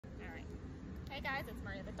Hey guys, it's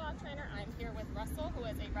Maria the dog trainer. I'm here with Russell, who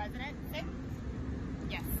is a resident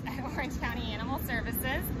at Orange County Animal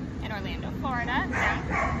Services in Orlando, Florida.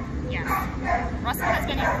 Yes, Russell has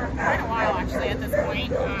been here for quite a while actually at this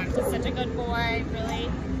point. He's such a good boy, really,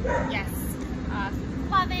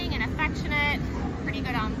 loving and affectionate, pretty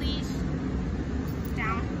good on leash,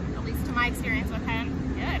 down, at least to my experience with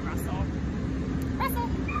him. Good, Russell. Russell.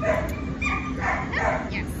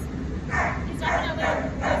 Yes. He's definitely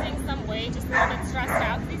losing some weight, just a little bit stressed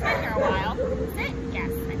out because he's been here a while. Sit.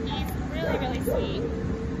 Yes. And he's really, really sweet.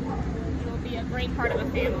 He will be a great part of a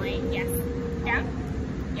family. Yes. Down.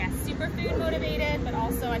 Yes. Super food motivated, but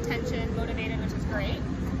also attention motivated, which is great.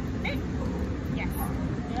 Sit. Yes.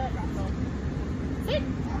 Good, Russell. Sit.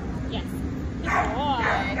 Yes. Good boy.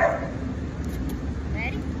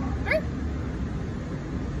 Ready? Through.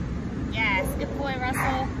 Yes. Good boy,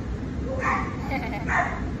 Russell.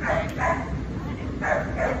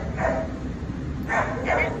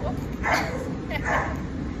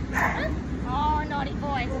 Oh, naughty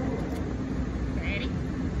boy. Ready?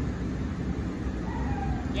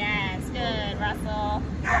 Yes, good, Russell.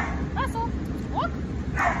 Russell, walk.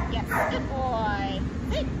 Yes, good boy.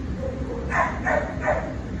 Sit.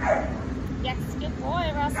 Yes, good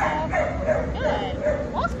boy, Russell. Good.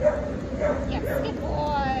 Walk. Yes, good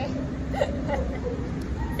boy.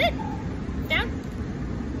 Sit. Down.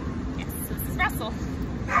 Yes, this is Russell.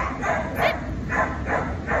 Sit.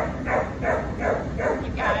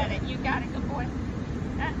 You got it, good boy.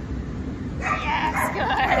 Yes,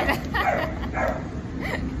 good.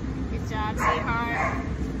 Good job, sweetheart.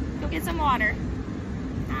 Go get some water.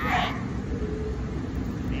 Hi.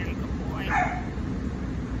 Very good boy.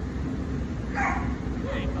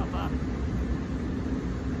 Hi, Bubba.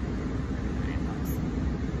 Hi, Bubs.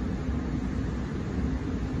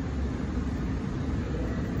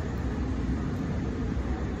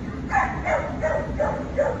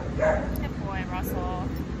 Good boy, Russell.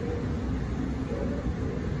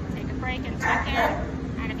 Take a break and check in.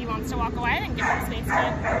 And if he wants to walk away, then give him space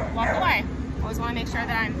to walk away. Always want to make sure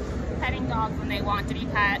that I'm petting dogs when they want to be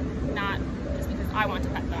pet, not just because I want to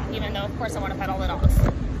pet them, even though of course I want to pet all the dogs.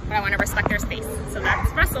 But I want to respect their space. So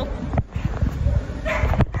that's Russell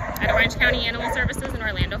at Orange County Animal Services in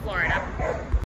Orlando, Florida.